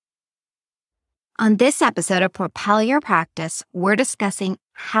On this episode of Propel Your Practice, we're discussing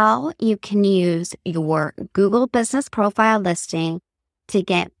how you can use your Google Business Profile listing to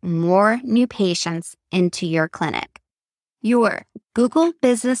get more new patients into your clinic. Your Google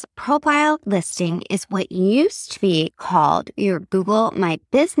Business Profile listing is what used to be called your Google My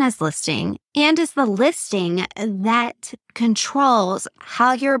Business listing and is the listing that controls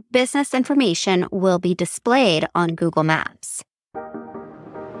how your business information will be displayed on Google Maps.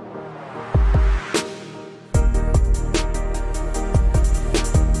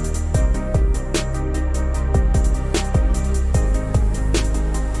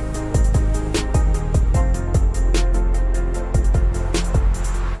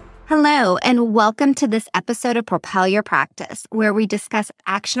 Hello, and welcome to this episode of Propel Your Practice, where we discuss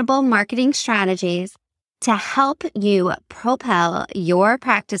actionable marketing strategies to help you propel your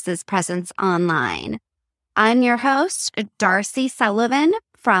practice's presence online. I'm your host, Darcy Sullivan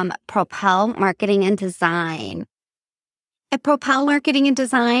from Propel Marketing and Design. At Propel Marketing and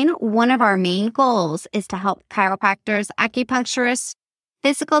Design, one of our main goals is to help chiropractors, acupuncturists,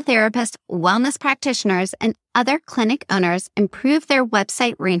 physical therapists, wellness practitioners, and other clinic owners improve their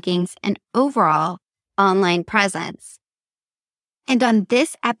website rankings and overall online presence. And on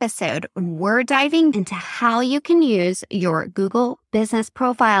this episode, we're diving into how you can use your Google Business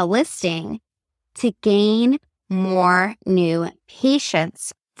Profile listing to gain more new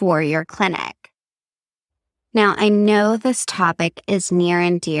patients for your clinic. Now, I know this topic is near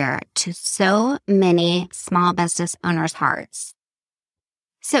and dear to so many small business owners' hearts.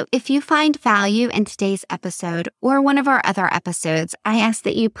 So if you find value in today's episode or one of our other episodes, I ask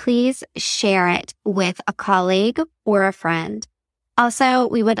that you please share it with a colleague or a friend. Also,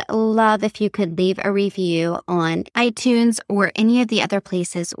 we would love if you could leave a review on iTunes or any of the other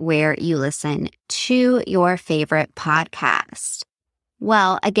places where you listen to your favorite podcast.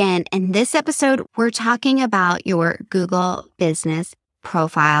 Well, again, in this episode, we're talking about your Google Business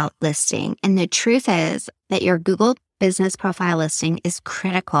Profile listing. And the truth is that your Google Business Profile listing is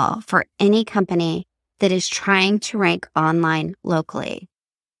critical for any company that is trying to rank online locally.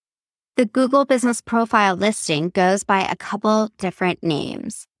 The Google Business Profile listing goes by a couple different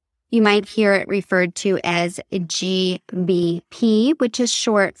names. You might hear it referred to as GBP, which is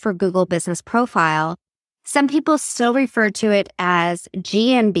short for Google Business Profile. Some people still refer to it as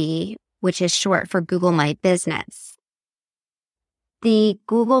GMB, which is short for Google My Business. The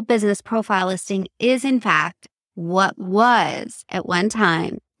Google Business Profile listing is, in fact, what was at one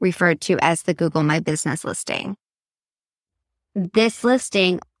time referred to as the Google My Business listing. This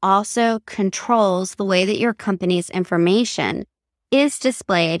listing also controls the way that your company's information is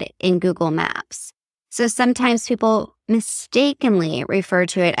displayed in Google Maps. So sometimes people mistakenly refer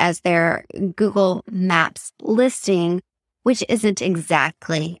to it as their Google Maps listing, which isn't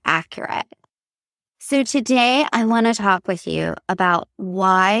exactly accurate. So today I want to talk with you about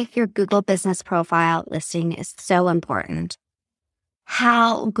why your Google Business Profile listing is so important,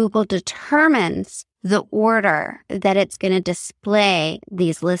 how Google determines the order that it's going to display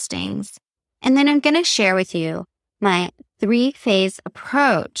these listings, and then I'm going to share with you my 3-phase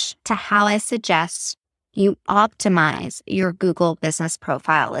approach to how I suggest you optimize your Google Business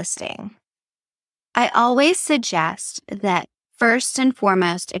Profile listing. I always suggest that first and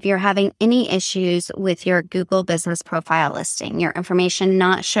foremost, if you're having any issues with your Google Business Profile listing, your information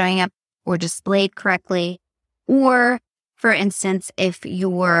not showing up or displayed correctly, or for instance, if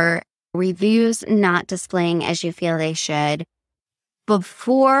your reviews not displaying as you feel they should,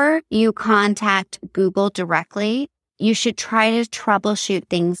 before you contact Google directly, you should try to troubleshoot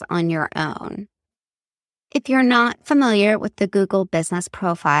things on your own. If you're not familiar with the Google Business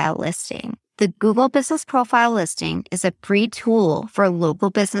Profile listing, the Google Business Profile listing is a free tool for local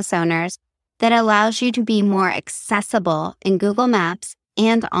business owners that allows you to be more accessible in Google Maps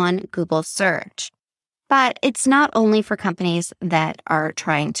and on Google Search. But it's not only for companies that are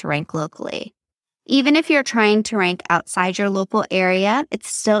trying to rank locally. Even if you're trying to rank outside your local area,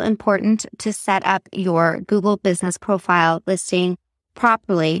 it's still important to set up your Google Business Profile listing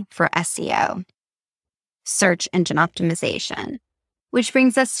properly for SEO, search engine optimization. Which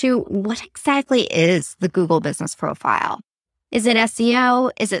brings us to what exactly is the Google Business Profile? Is it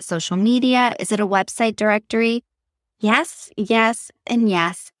SEO? Is it social media? Is it a website directory? Yes, and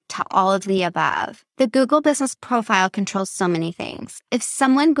yes to all of the above. The Google Business Profile controls so many things. If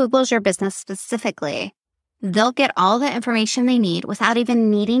someone Googles your business specifically, they'll get all the information they need without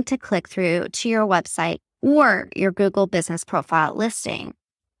even needing to click through to your website or your Google Business Profile listing.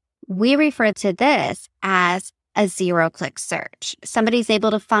 We refer to this as a zero-click search. Somebody's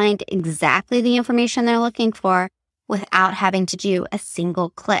able to find exactly the information they're looking for without having to do a single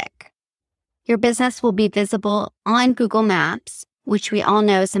click. Your business will be visible on Google Maps, which we all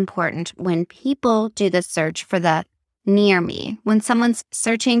know is important when people do the search for the near me. When someone's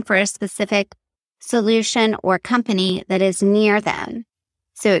searching for a specific solution or company that is near them.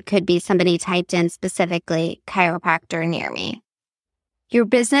 So it could be somebody typed in specifically chiropractor near me. Your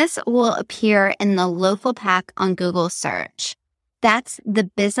business will appear in the local pack on Google search. That's the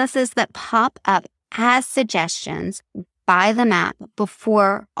businesses that pop up as suggestions by the map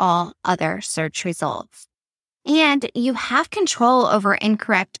before all other search results. And you have control over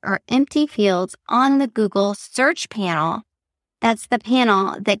incorrect or empty fields on the Google search panel. That's the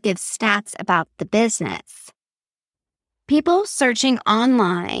panel that gives stats about the business. People searching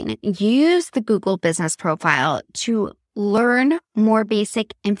online use the Google business profile to learn more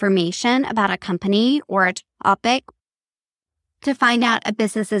basic information about a company or a topic, to find out a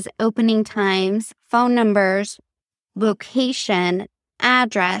business's opening times, phone numbers, location,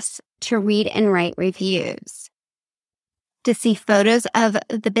 address, to read and write reviews, to see photos of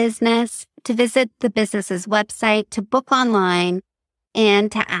the business, to visit the business's website, to book online,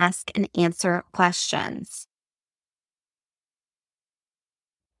 and to ask and answer questions.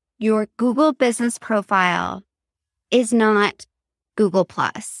 Your Google business profile is not Google+.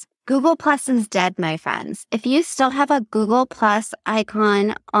 Google+ is dead, my friends. If you still have a Google+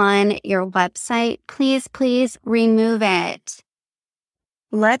 icon on your website, please remove it.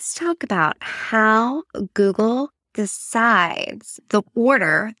 Let's talk about how Google decides the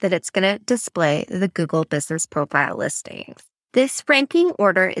order that it's going to display the Google business profile listings. This ranking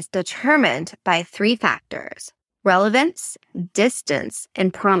order is determined by 3 factors: relevance, distance,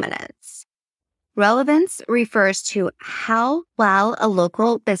 and prominence. Relevance refers to how well a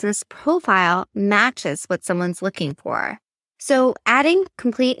local business profile matches what someone's looking for. So adding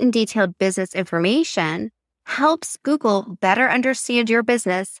complete and detailed business information helps Google better understand your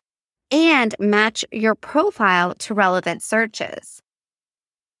business and match your profile to relevant searches.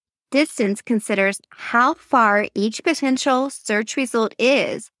 Distance considers how far each potential search result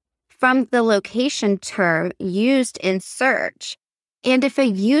is from the location term used in search. And if a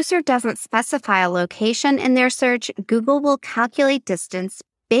user doesn't specify a location in their search, Google will calculate distance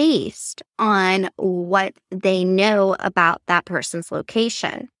based on what they know about that person's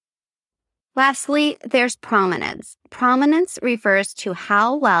location. Lastly, there's prominence. Prominence refers to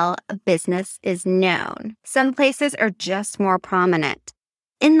how well a business is known. Some places are just more prominent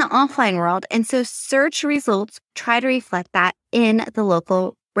in the offline world, and so search results try to reflect that in the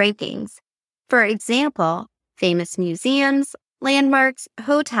local rankings. For example, famous museums, landmarks,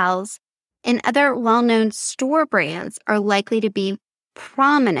 hotels, and other well-known store brands are likely to be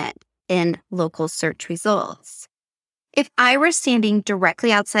prominent in local search results. If I were standing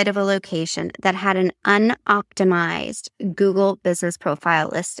directly outside of a location that had an unoptimized Google business profile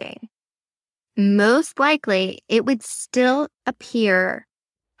listing, most likely it would still appear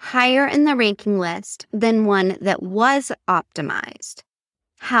higher in the ranking list than one that was optimized.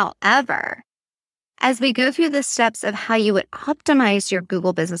 However, as we go through the steps of how you would optimize your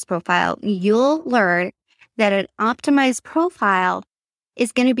Google business profile, you'll learn that an optimized profile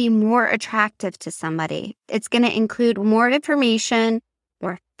is going to be more attractive to somebody. It's going to include more information,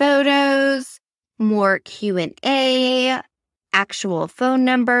 more photos, more Q&A, actual phone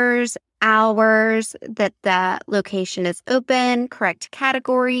numbers, hours that the location is open, correct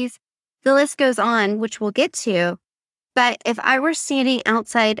categories. The list goes on, which we'll get to. But if I were standing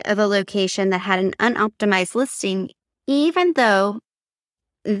outside of a location that had an unoptimized listing, even though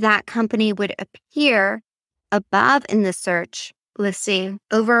that company would appear above in the search listing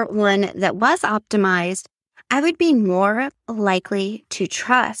over one that was optimized, I would be more likely to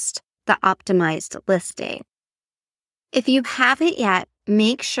trust the optimized listing. If you haven't yet,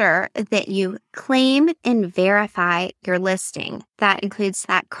 make sure that you claim and verify your listing. That includes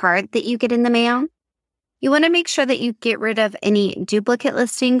that card that you get in the mail. You want to make sure that you get rid of any duplicate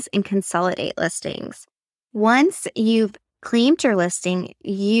listings and consolidate listings. Once you've claimed your listing,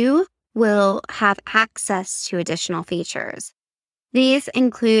 you will have access to additional features. These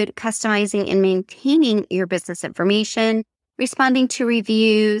include customizing and maintaining your business information, responding to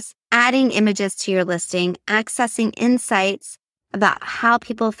reviews, adding images to your listing, accessing insights about how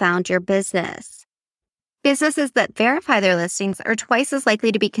people found your business. Businesses that verify their listings are twice as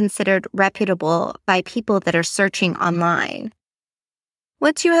likely to be considered reputable by people that are searching online.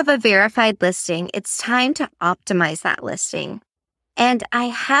 Once you have a verified listing, it's time to optimize that listing. And I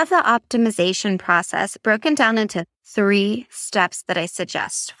have the optimization process broken down into 3 steps that I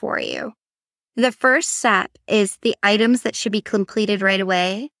suggest for you. The first step is the items that should be completed right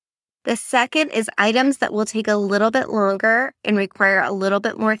away. The second is items that will take a little bit longer and require a little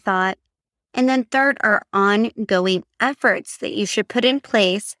bit more thought. And then third are ongoing efforts that you should put in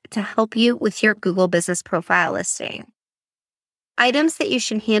place to help you with your Google Business Profile listing. Items that you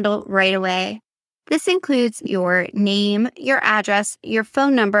should handle right away. This includes your name, your address, your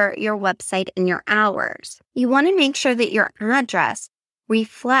phone number, your website, and your hours. You want to make sure that your address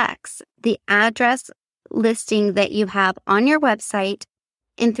reflects the address listing that you have on your website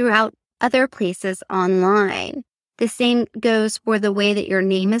and throughout other places online. The same goes for the way that your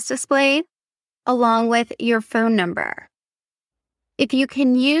name is displayed, along with your phone number. If you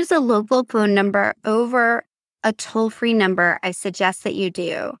can use a local phone number over a toll-free number, I suggest that you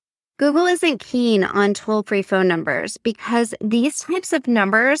do. Google isn't keen on toll-free phone numbers because these types of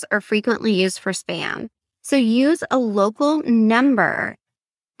numbers are frequently used for spam. So use a local number.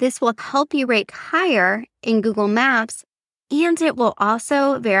 This will help you rank higher in Google Maps, and it will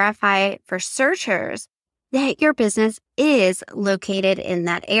also verify for searchers that your business is located in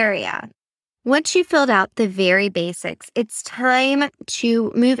that area. Once you filled out the very basics, it's time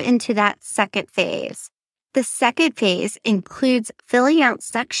to move into that second phase. The second phase includes filling out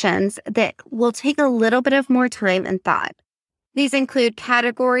sections that will take a little bit of more time and thought. These include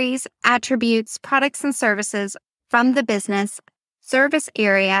categories, attributes, products and services from the business, service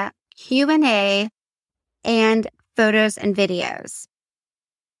area, Q&A, and photos and videos.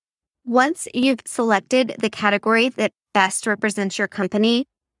 Once you've selected the category that best represents your company,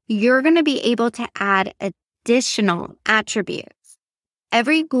 you're going to be able to add additional attributes.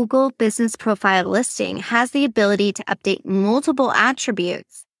 Every Google Business Profile listing has the ability to update multiple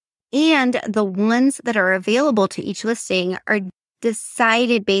attributes, and the ones that are available to each listing are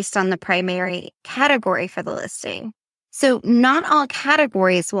decided based on the primary category for the listing. So not all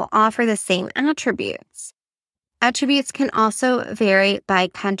categories will offer the same attributes. Attributes can also vary by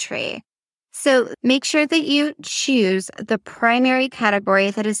country. So make sure that you choose the primary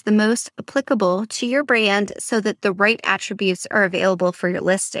category that is the most applicable to your brand so that the right attributes are available for your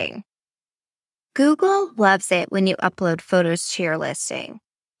listing. Google loves it when you upload photos to your listing.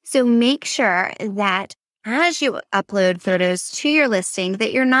 So make sure that as you upload photos to your listing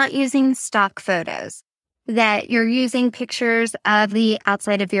that you're not using stock photos, that you're using pictures of the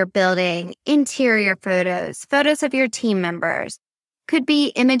outside of your building, interior photos, photos of your team members. Could be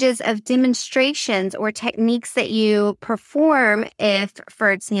images of demonstrations or techniques that you perform if,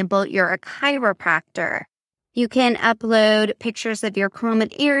 for example, you're a chiropractor. You can upload pictures of your common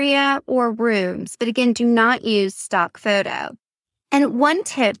area or rooms, but again, do not use stock photo. And one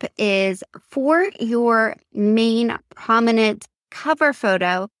tip is for your main prominent cover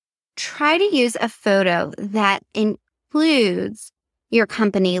photo, try to use a photo that includes your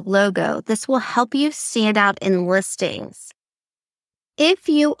company logo. This will help you stand out in listings. If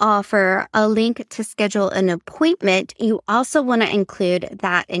you offer a link to schedule an appointment, you also want to include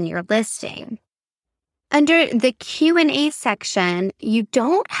that in your listing. Under the Q&A section, you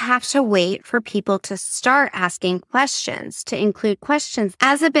don't have to wait for people to start asking questions to include questions.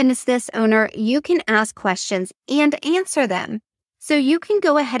 As a business owner, you can ask questions and answer them. So you can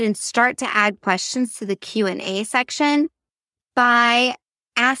go ahead and start to add questions to the Q&A section by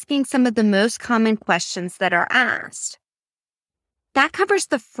asking some of the most common questions that are asked. That covers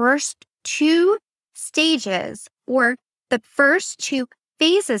the first two stages or the first two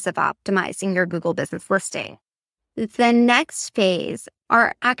phases of optimizing your Google business listing. The next phase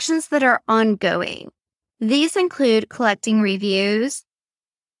are actions that are ongoing. These include collecting reviews,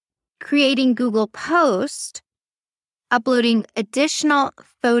 creating Google posts, uploading additional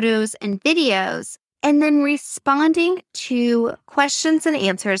photos and videos, and then responding to questions and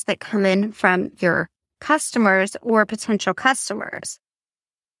answers that come in from your customers or potential customers.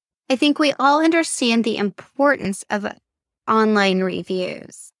 I think we all understand the importance of online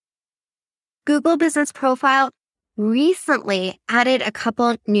reviews. Google Business Profile recently added a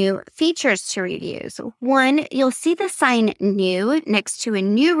couple new features to reviews. One, you'll see the sign new next to a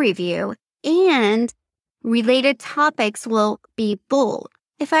new review, and related topics will be bold.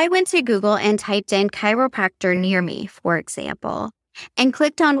 If I went to Google and typed in chiropractor near me, for example, and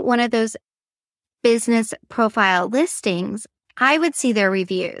clicked on one of those business profile listings, I would see their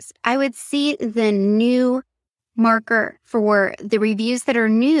reviews. I would see the new marker for the reviews that are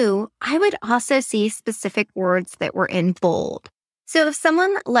new. I would also see specific words that were in bold. So if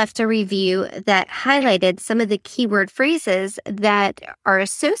someone left a review that highlighted some of the keyword phrases that are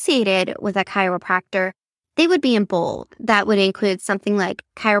associated with a chiropractor, they would be in bold. That would include something like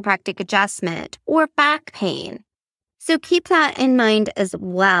chiropractic adjustment or back pain. So keep that in mind as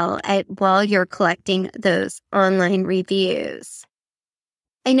well while you're collecting those online reviews.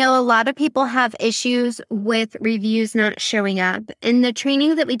 I know a lot of people have issues with reviews not showing up. In the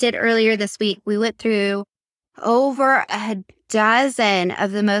training that we did earlier this week, we went through over a dozen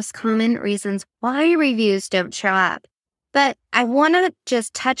of the most common reasons why reviews don't show up. But I want to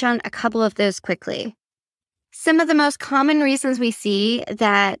just touch on a couple of those quickly. Some of the most common reasons we see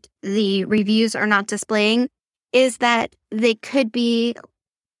that the reviews are not displaying is that the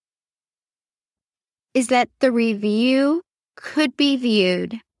review could be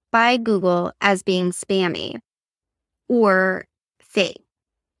viewed by Google as being spammy or fake.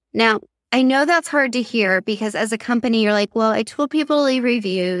 Now, I know that's hard to hear because as a company, you're like, well, I told people to leave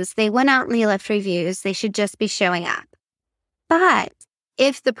reviews. They went out and they left reviews. They should just be showing up. But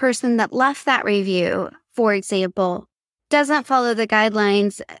if the person that left that review, for example, doesn't follow the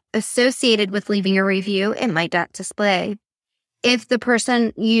guidelines associated with leaving a review, it might not display. If the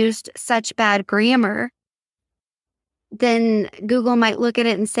person used such bad grammar, then Google might look at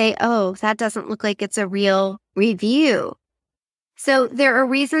it and say, oh, that doesn't look like it's a real review. So there are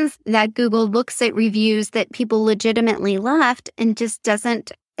reasons that Google looks at reviews that people legitimately left and just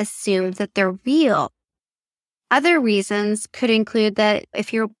doesn't assume that they're real. Other reasons could include that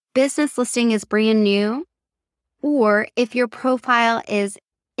if your business listing is brand new, or if your profile is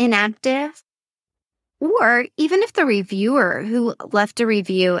inactive, or even if the reviewer who left a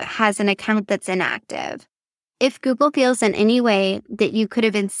review has an account that's inactive. If Google feels in any way that you could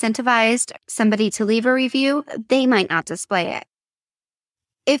have incentivized somebody to leave a review, they might not display it.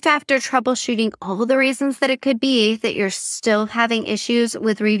 If after troubleshooting all the reasons that it could be that you're still having issues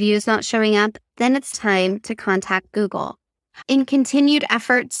with reviews not showing up, then it's time to contact Google. In continued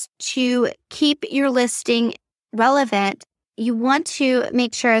efforts to keep your listing relevant, you want to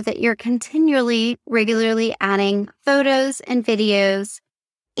make sure that you're regularly adding photos and videos,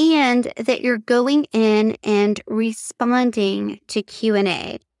 and that you're going in and responding to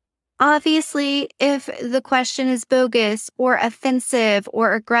Q&A. Obviously, if the question is bogus or offensive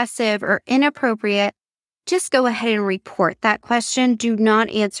or aggressive or inappropriate, just go ahead and report that question. Do not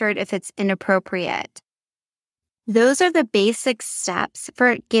answer it if it's inappropriate. Those are the basic steps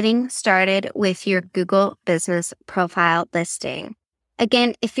for getting started with your Google Business Profile listing.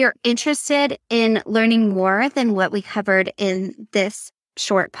 Again, if you're interested in learning more than what we covered in this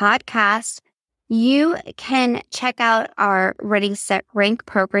short podcast, you can check out our Ready, Set, Rank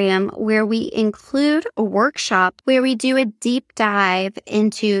program where we include a workshop where we do a deep dive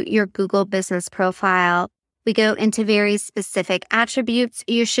into your Google Business Profile. We go into very specific attributes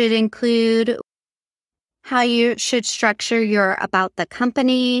you should include, how you should structure your about the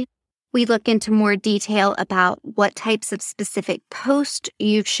company. We look into more detail about what types of specific posts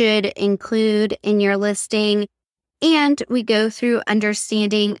you should include in your listing. And we go through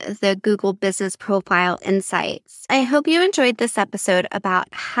understanding the Google Business Profile insights. I hope you enjoyed this episode about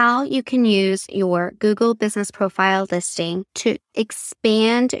how you can use your Google Business Profile listing to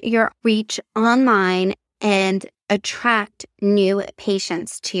expand your reach online and attract new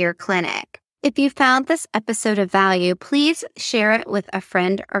patients to your clinic. If you found this episode of value, please share it with a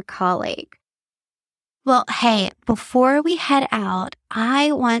friend or colleague. Well, hey, before we head out,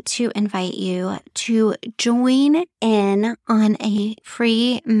 I want to invite you to join in on a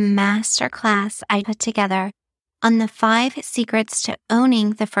free masterclass I put together on the 5 secrets to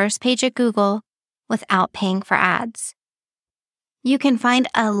owning the first page of Google without paying for ads. You can find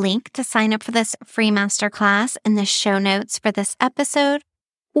a link to sign up for this free masterclass in the show notes for this episode,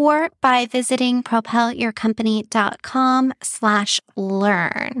 or by visiting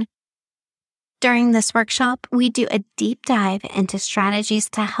propelyourcompany.com/learn. During this workshop, we do a deep dive into strategies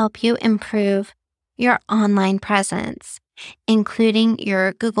to help you improve your online presence, including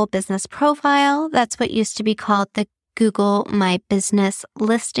your Google Business Profile. That's what used to be called the Google My Business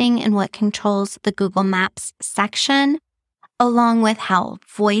listing and what controls the Google Maps section, along with how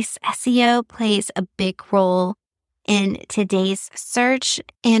voice SEO plays a big role in today's search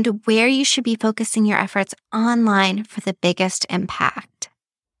and where you should be focusing your efforts online for the biggest impact.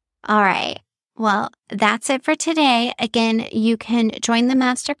 All right. Well, that's it for today. Again, you can join the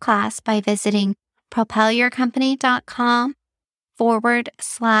masterclass by visiting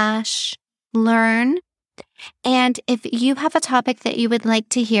propelyourcompany.com/learn. And if you have a topic that you would like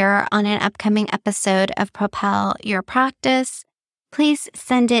to hear on an upcoming episode of Propel Your Practice, please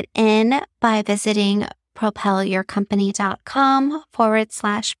send it in by visiting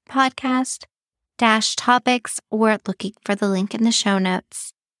propelyourcompany.com/podcast-topics or looking for the link in the show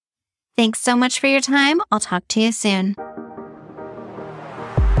notes. Thanks so much for your time. I'll talk to you soon.